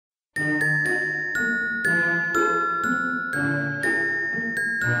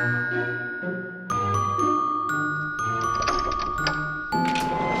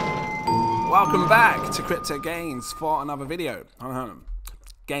Welcome back to Cryptogains for another video.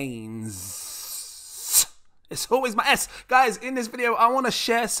 Gains. It's always my S. Guys, in this video, I want to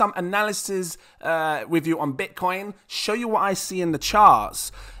share some analysis with you on Bitcoin, show you what I see in the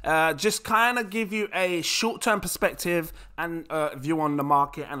charts, just kind of give you a short-term perspective and view on the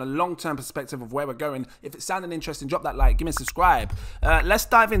market and a long-term perspective of where we're going. If it sounded interesting, drop that like, give me a subscribe. Let's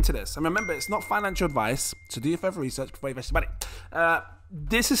dive into this. And remember, it's not financial advice, so do your further research before you invest your money.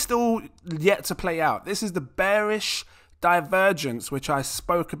 This is still yet to play out. This is the bearish divergence which I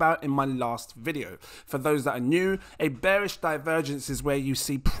spoke about in my last video. For those that are new, a bearish divergence is where you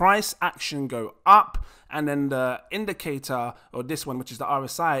see price action go up and then the indicator, or this one, which is the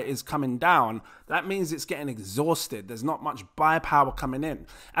RSI, is coming down. That means it's getting exhausted. There's not much buy power coming in.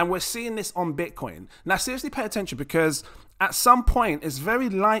 And we're seeing this on Bitcoin. Now seriously pay attention, because at some point it's very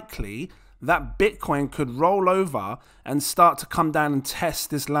likely that Bitcoin could roll over and start to come down and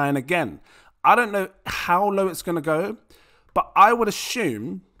test this line again. I don't know how low it's going to go, but I would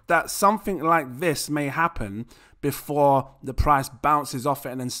assume that something like this may happen before the price bounces off it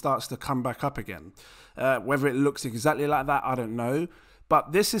and then starts to come back up again. Whether it looks exactly like that, I don't know.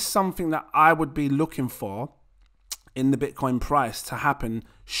 But this is something that I would be looking for in the Bitcoin price to happen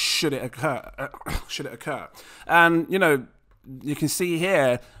should it occur. And, you know, you can see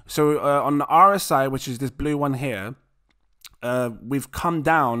here, so on the RSI, which is this blue one here, we've come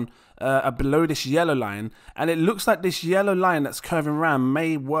down below this yellow line, and it looks like this yellow line that's curving around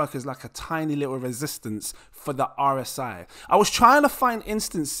may work as like a tiny little resistance for the RSI. I was trying to find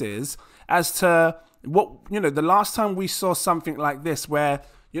instances as to what, you know, the last time we saw something like this where,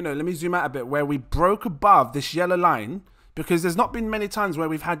 you know, let me zoom out a bit, where we broke above this yellow line, because there's not been many times where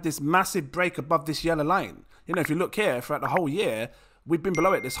we've had this massive break above this yellow line. You know, if you look here, throughout the whole year, we've been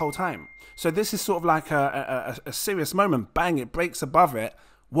below it this whole time. So this is sort of like a serious moment. Bang, it breaks above it.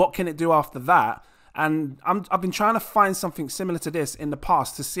 What can it do after that? And I've been trying to find something similar to this in the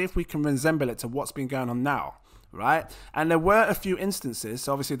past to see if we can resemble it to what's been going on now, right? And there were a few instances.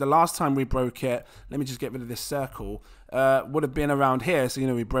 So obviously the last time we broke it, let me just get rid of this circle, would have been around here. So, you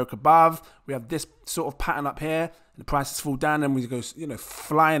know, we broke above. We have this sort of pattern up here. The prices fall down and we go, you know,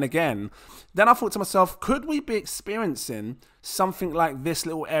 flying again. Then I thought to myself, could we be experiencing something like this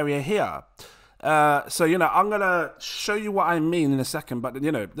little area here? So, you know, I'm going to show you what I mean in a second, but,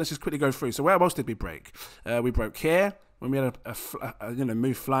 you know, let's just quickly go through. So where else did we break? We broke here when we had a you know,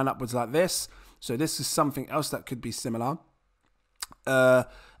 move flying upwards like this. So this is something else that could be similar.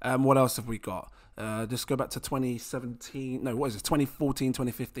 What else have we got? Just go back to 2017. No, what is it? 2014,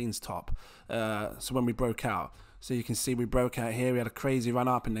 2015's top. So when we broke out. So you can see we broke out here, we had a crazy run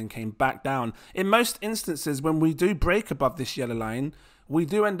up and then came back down. In most instances, when we do break above this yellow line, we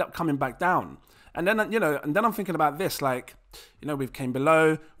do end up coming back down. And then, you know, and then I'm thinking about this, like, you know, we've came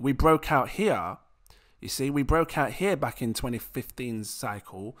below, we broke out here. You see, we broke out here back in 2015's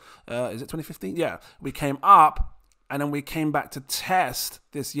cycle. Is it 2015? Yeah, we came up and then we came back to test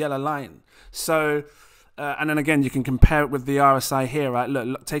this yellow line. So, and then again, you can compare it with the RSI here, right?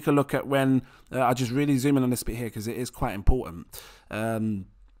 Look, take a look at when, I just really zoom in on this bit here because it is quite important.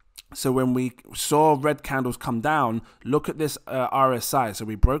 So when we saw red candles come down, look at this RSI. So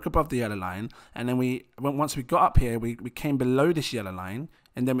we broke above the yellow line, and then once we got up here, we came below this yellow line,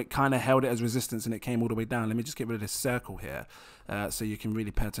 and then it kind of held it as resistance, and it came all the way down. Let me just get rid of this circle here, so you can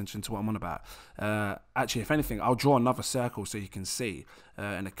really pay attention to what I'm on about. Actually, if anything, I'll draw another circle so you can see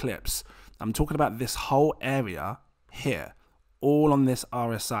an eclipse. I'm talking about this whole area here, all on this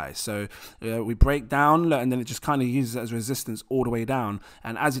RSI. So we break down, and then it just kind of uses it as resistance all the way down.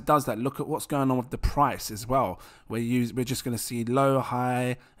 And as it does that, look at what's going on with the price as well. We're just going to see low,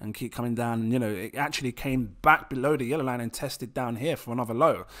 high, and keep coming down. And, you know, it actually came back below the yellow line and tested down here for another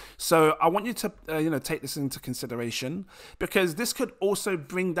low. So I want you to, you know, take this into consideration, because this could also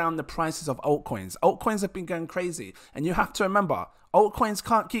bring down the prices of altcoins. Altcoins have been going crazy, and you have to remember, altcoins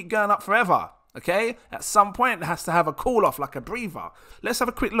can't keep going up forever. Okay, at some point it has to have a cool off, like a breather. Let's have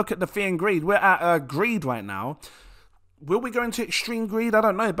a quick look at the fear and greed. We're at greed right now. Will we go into extreme greed? I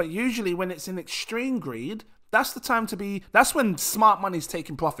don't know, but usually when it's in extreme greed, that's the time to be, that's when smart money's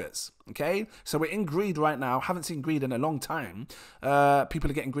taking profits. Okay, so we're in greed right now. Haven't seen greed in a long time. People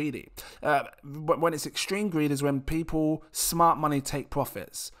are getting greedy. But when it's extreme greed is when people, smart money, take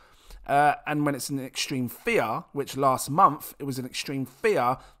profits. And when it's an extreme fear, which last month it was an extreme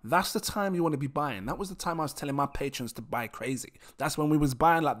fear, that's the time you want to be buying. That was the time I was telling my patrons to buy crazy. That's when we was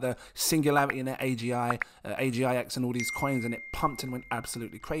buying like the Singularity and the AGI, AGIX and all these coins, and it pumped and went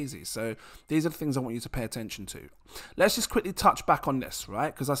absolutely crazy. So these are the things I want you to pay attention to. Let's just quickly touch back on this,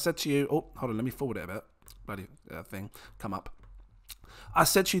 right? Because I said to you, oh, hold on, let me forward it a bit. Bloody thing, come up. I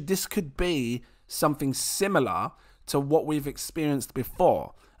said to you, this could be something similar to what we've experienced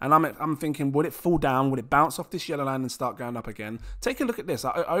before. And I'm thinking, would it fall down? Would it bounce off this yellow line and start going up again? Take a look at this.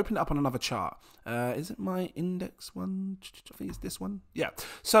 I opened it up on another chart. Is it my index one? I think it's this one. Yeah.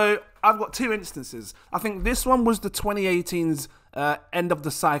 So I've got two instances. I think this one was the 2018's end of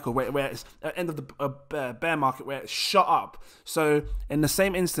the cycle, where it's end of the bear market, where it shot up. So in the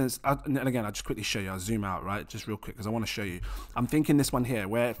same instance, and again, I'll just quickly show you. I'll zoom out, right, just real quick, because I want to show you. I'm thinking this one here,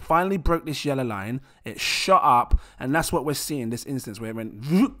 where it finally broke this yellow line, it shot up, and that's what we're seeing. This instance where it went,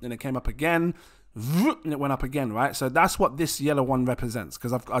 and it came up again, and it went up again, right? So that's what this yellow one represents,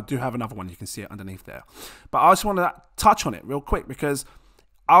 because I do have another one. You can see it underneath there. But I just want to touch on it real quick, because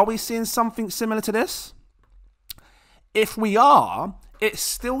are we seeing something similar to this? If we are, it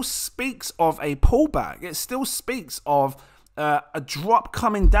still speaks of a pullback. It still speaks of a drop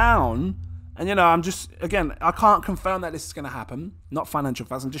coming down. And, you know, I'm just, again, I can't confirm that this is going to happen. Not financial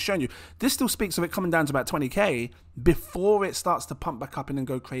facts. I'm just showing you. This still speaks of it coming down to about 20K before it starts to pump back up and then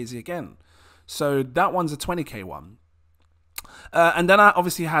go crazy again. So that one's a 20K one. And then I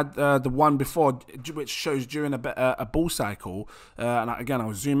obviously had the one before, which shows during a bull cycle. And again,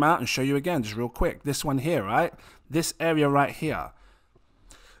 I'll zoom out and show you again, just real quick. This one here, right? This area right here.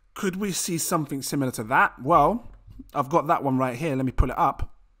 Could we see something similar to that? Well, I've got that one right here. Let me pull it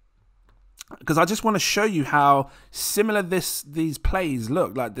up, because I just want to show you how similar these plays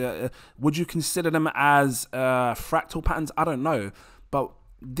look. Like, would you consider them as fractal patterns? I don't know, but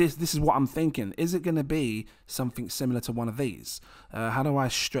this is what I'm thinking. Is it going to be something similar to one of these? How do I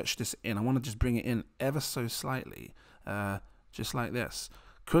stretch this in? I want to just bring it in ever so slightly, just like this.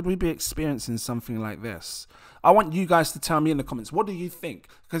 Could we be experiencing something like this? I want you guys to tell me in the comments, what do you think?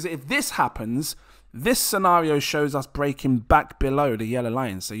 Because if this happens, this scenario shows us breaking back below the yellow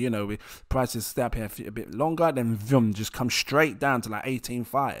line. So, you know, prices stay up here a bit longer, then vroom, just come straight down to like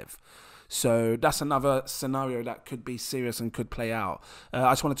 18.5. So that's another scenario that could be serious and could play out.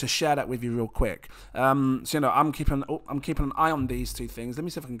 I just wanted to share that with you real quick. So, you know, I'm keeping an eye on these two things. Let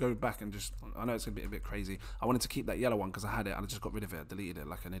me see if I can go back and just, I know it's gonna be a bit crazy. I wanted to keep that yellow one because I had it and I just got rid of it, deleted it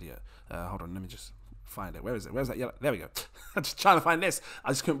like an idiot. Hold on, let me just find it. Where is it? Where's that yellow? There we go. I'm just trying to find this.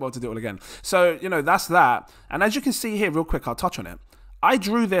 I just couldn't bother to do it all again. So, you know, that's that. And as you can see here, real quick, I'll touch on it. I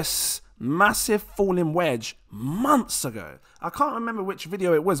drew this massive falling wedge months ago. I can't remember which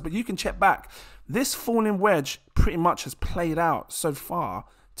video it was, but you can check back. This falling wedge pretty much has played out so far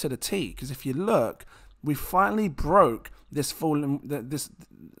to the T, because if you look, we finally broke this falling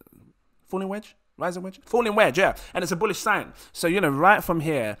wedge, rising wedge, falling wedge, yeah, and it's a bullish sign. So, you know, right from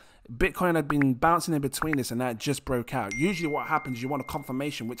here, Bitcoin had been bouncing in between this, and that just broke out. Usually what happens, you want a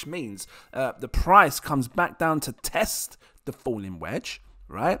confirmation, which means the price comes back down to test the falling wedge,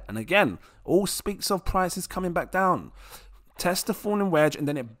 right? And again, all speaks of prices coming back down. Test the falling wedge, and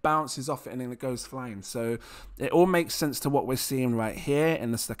then it bounces off it, and then it goes flying. So it all makes sense to what we're seeing right here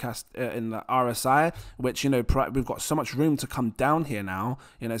in the in the RSI, which, you know, we've got so much room to come down here now.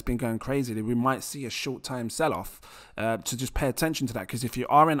 You know, it's been going crazy. We might see a short-time sell-off. To just pay attention to that, because if you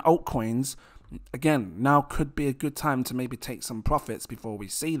are in altcoins, again, now could be a good time to maybe take some profits before we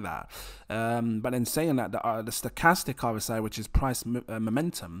see that. But in saying that, the stochastic RSI, which is price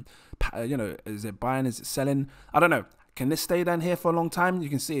momentum, you know, is it buying, is it selling? I don't know. Can this stay down here for a long time? You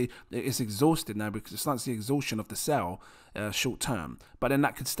can see it's exhausted now, because it's not the exhaustion of the sell short term, but then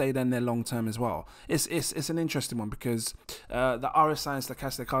that could stay down there long term as well. It's an interesting one, because the RSI and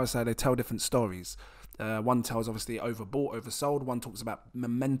stochastic RSI, they tell different stories. One tells obviously overbought, oversold. One talks about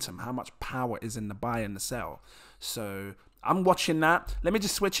momentum, how much power is in the buy and the sell. So I'm watching that. Let me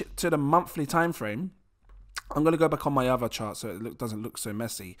just switch it to the monthly time frame. I'm going to go back on my other chart so it doesn't look so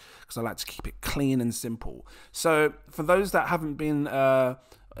messy, because I like to keep it clean and simple. So for those that haven't been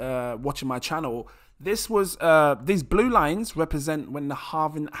watching my channel, this was these blue lines represent when the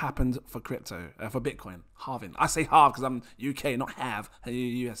halving happened for crypto, for Bitcoin. Halving. I say halve because I'm UK, not have.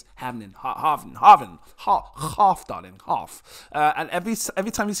 US halving, half, darling, half. And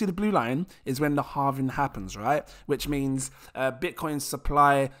every time you see the blue line is when the halving happens, right? Which means Bitcoin's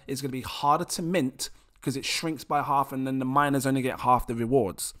supply is going to be harder to mint, because it shrinks by half, and then the miners only get half the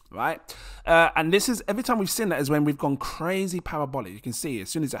rewards, right? And this is, every time we've seen that is when we've gone crazy parabolic. You can see as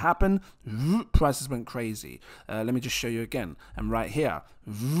soon as it happened, prices went crazy. Let me just show you again. And right here,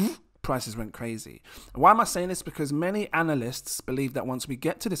 prices went crazy. Why am I saying this? Because many analysts believe that once we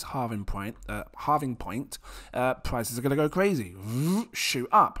get to this halving point, prices are going to go crazy, shoot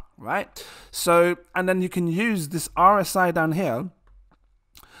up, right? So, and then you can use this RSI down here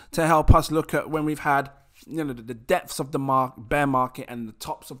to help us look at when we've had you know, the depths of the bear market and the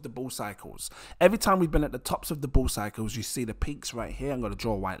tops of the bull cycles. Every time we've been at the tops of the bull cycles, you see the peaks right here. I'm going to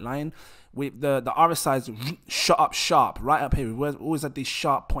draw a white line. The RSI's shot up sharp right up here. We're always at these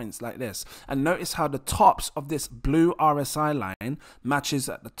sharp points like this. And notice how the tops of this blue RSI line matches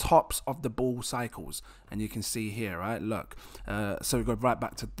at the tops of the bull cycles. And you can see here, right? Look. So we go right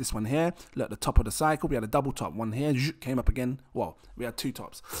back to this one here. Look, the top of the cycle. We had a double top. One here, came up again. Well, we had two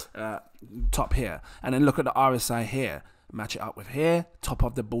tops. Top here. And then look at the RSI here. Match it up with here, top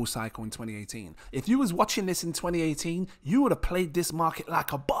of the bull cycle in 2018. If you was watching this in 2018, you would have played this market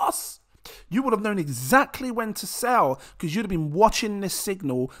like a boss. You would have known exactly when to sell because you'd have been watching this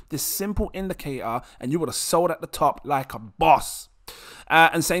signal, this simple indicator, and you would have sold at the top like a boss.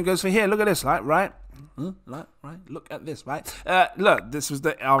 And same goes for here. Look at this, right? Look at this, right? Look, this was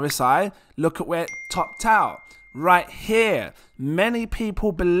the RSI. Look at where it topped out. Right here. Many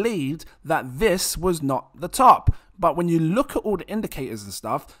people believed that this was not the top. But when you look at all the indicators and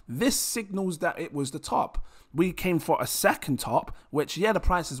stuff, this signals that it was the top. We came for a second top, which, yeah, the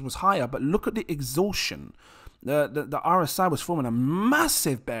prices was higher, but look at the exhaustion. The RSI was forming a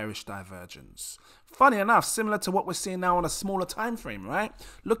massive bearish divergence. Funny enough, similar to what we're seeing now on a smaller time frame, right?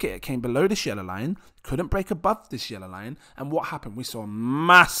 Look at it, came below this yellow line, couldn't break above this yellow line, and what happened? We saw a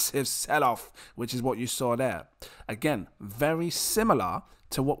massive sell-off, which is what you saw there. Again, very similar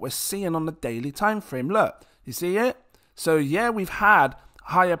to what we're seeing on the daily time frame. Look, you see it? So yeah, we've had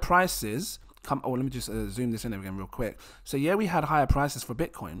higher prices. Oh, let me just zoom this in again real quick. So yeah, we had higher prices for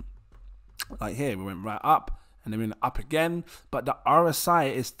Bitcoin. Like here, we went right up. And then we went up again, but the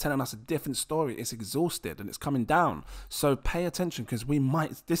RSI is telling us a different story. It's exhausted and it's coming down. So pay attention because we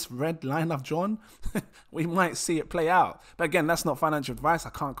might, this red line I've drawn, we might see it play out. But again, that's not financial advice.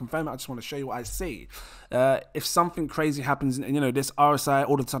 I can't confirm it. I just want to show you what I see. If something crazy happens and, you know, this RSI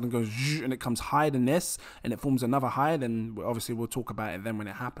all of a sudden goes and it comes higher than this and it forms another high, then obviously we'll talk about it then when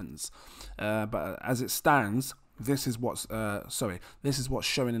it happens. But as it stands, this is what's this is what's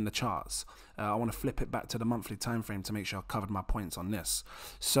showing in the charts. I want to flip it back to the monthly time frame to make sure I've covered my points on this.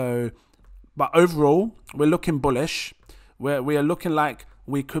 So, but overall, we're looking bullish. We are looking like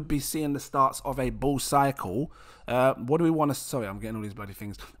we could be seeing the starts of a bull cycle. What do we want to? Sorry, I'm getting all these bloody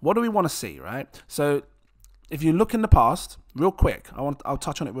things. What do we want to see, right? So, if you look in the past, real quick, I'll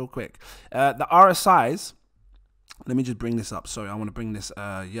touch on it real quick. The RSIs. Let me just bring this up. Sorry, I want to bring this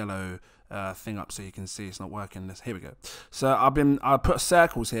yellow thing up so you can see it's not working. Here we go. So I put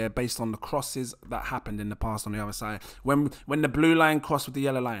circles here based on the crosses that happened in the past on the other side when the blue line crossed with the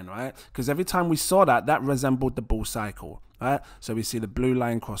yellow line, right? Because every time we saw that resembled the bull cycle, right? So we see the blue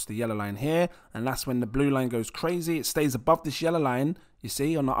line cross the yellow line here, and that's when the blue line goes crazy. It stays above this yellow line, you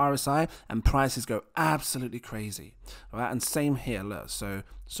see, on the RSI, and prices go absolutely crazy, right? And same here, look. So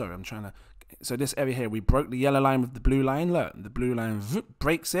sorry, I'm trying to. So this area here, we broke the yellow line with the blue line. Look, the blue line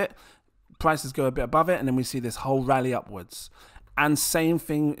breaks it. Prices go a bit above it, and then we see this whole rally upwards. And same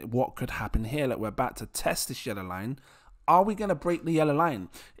thing, what could happen here? Look, we're about to test this yellow line. Are we going to break the yellow line?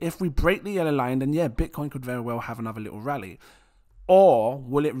 If we break the yellow line, then yeah, Bitcoin could very well have another little rally. Or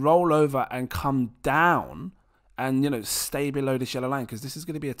will it roll over and come down and, you know, stay below this yellow line? Because this is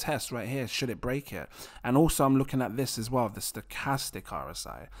going to be a test right here, should it break it. And also I'm looking at this as well, the stochastic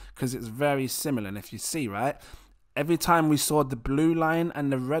RSI, because it's very similar. And if you see, right, every time we saw the blue line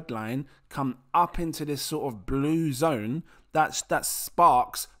and the red line come up into this sort of blue zone, that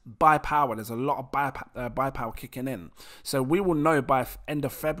sparks buy power. There's a lot of buy power kicking in. So we will know by end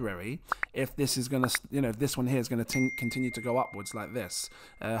of February if this is going to, you know, if this one here is going to continue to go upwards like this.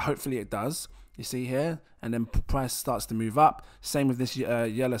 Hopefully it does. You see here, and then price starts to move up. Same with this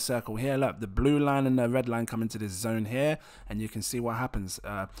yellow circle here. Look, the blue line and the red line come into this zone here, and you can see what happens.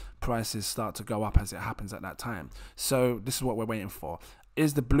 Prices start to go up as it happens at that time. So this is what we're waiting for.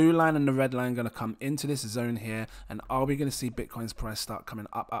 Is the blue line and the red line going to come into this zone here? And are we going to see Bitcoin's price start coming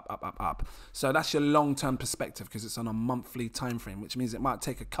up? So that's your long-term perspective because it's on a monthly time frame, which means it might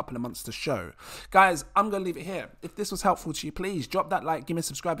take a couple of months to show. Guys, I'm going to leave it here. If this was helpful to you, please drop that like, give me a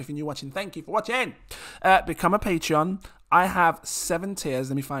subscribe if you're new watching. Thank you for watching. Become a Patreon. I have 7 tiers.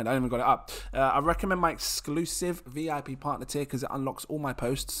 Let me find it. I haven't got it up. I recommend my exclusive VIP partner tier because it unlocks all my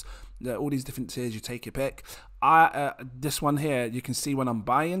posts. All these different tiers, you take your pick. This one here, you can see when I'm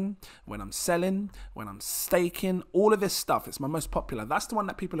buying, when I'm selling, when I'm staking, all of this stuff. It's my most popular. That's the one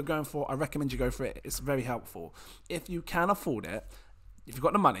that people are going for. I recommend you go for it. It's very helpful. If you can afford it, if you've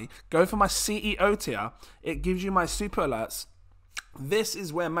got the money, go for my CEO tier. It gives you my super alerts This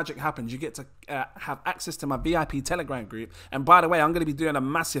is where magic happens. You get to have access to my VIP Telegram group. And by the way, I'm going to be doing a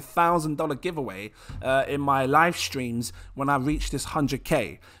massive $1,000 giveaway in my live streams when I reach this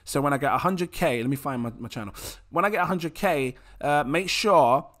 100K. So when I get 100K, let me find my channel. When I get 100K, make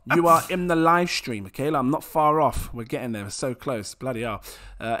sure you are in the live stream, okay? Like, I'm not far off. We're getting there. We're so close. Bloody hell.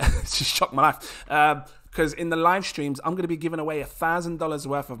 It's just shocked my life. Because in the live streams, I'm going to be giving away $1,000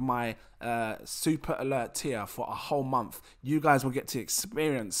 worth of my super alert tier for a whole month. You guys will get to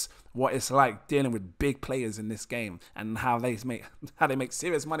experience what it's like dealing with big players in this game and how they make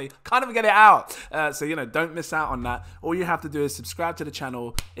serious money. Can't even get it out. So, you know, don't miss out on that. All you have to do is subscribe to the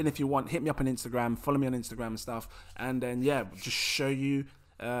channel. And if you want, hit me up on Instagram, follow me on Instagram and stuff. And then, yeah, just show you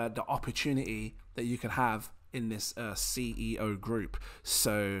the opportunity that you can have in this CEO group.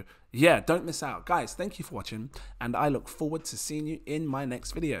 So yeah, don't miss out. Guys, thank you for watching, and I look forward to seeing you in my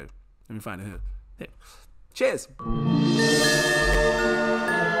next video. Let me find it here. Cheers.